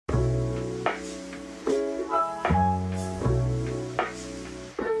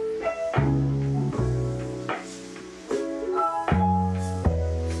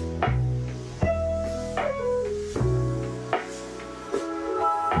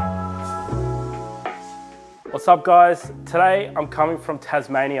What's up guys? Today I'm coming from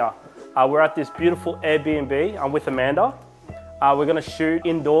Tasmania. We're at this beautiful Airbnb. I'm with Amanda. We're gonna shoot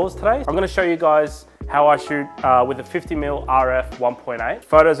indoors today. I'm gonna show you guys how I shoot with a 50mm RF 1.8.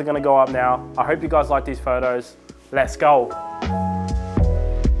 Photos are gonna go up now. I hope you guys like these photos. Let's go.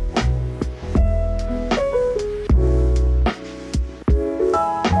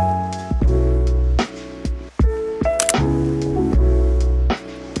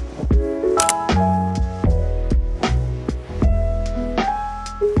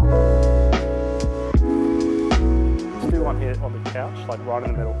 Here on the couch, like right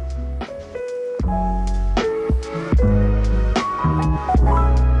in the middle.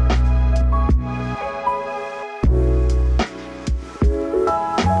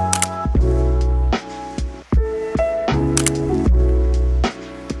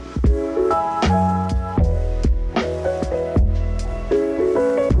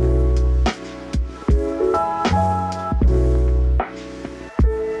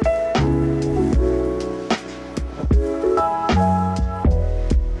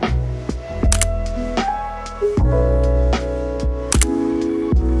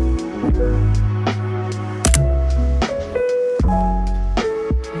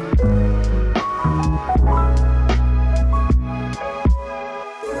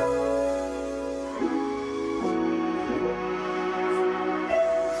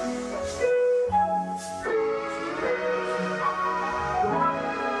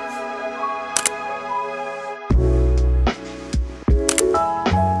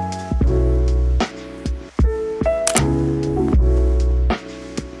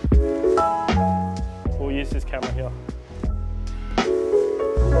 This camera here.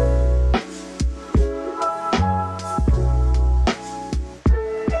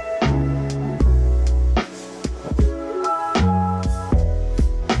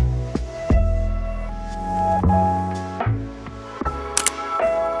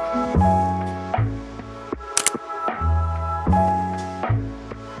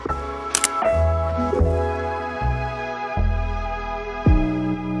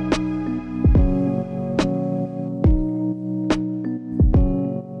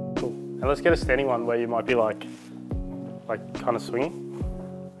 And let's get a standing one where you might be like kind of swinging.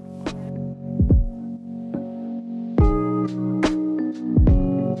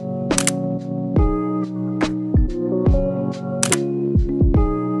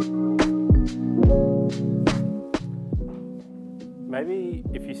 Maybe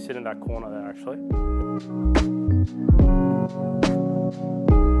if you sit in that corner there actually.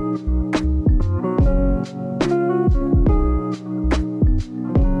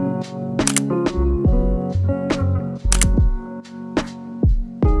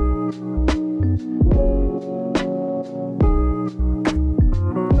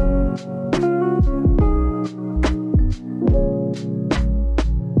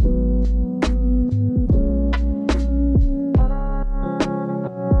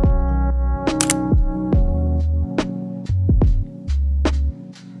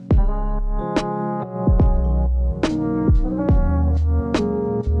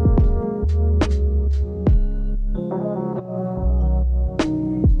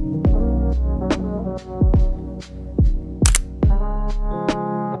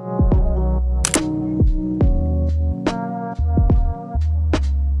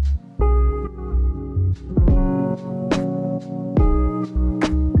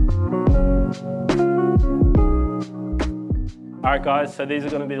 Alright guys, so these are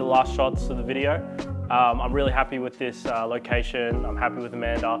going to be the last shots of the video. I'm really happy with this location, I'm happy with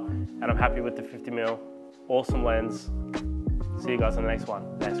Amanda, and I'm happy with the 50mm. Awesome lens. See you guys in the next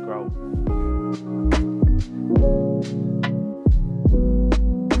one. Let's grow.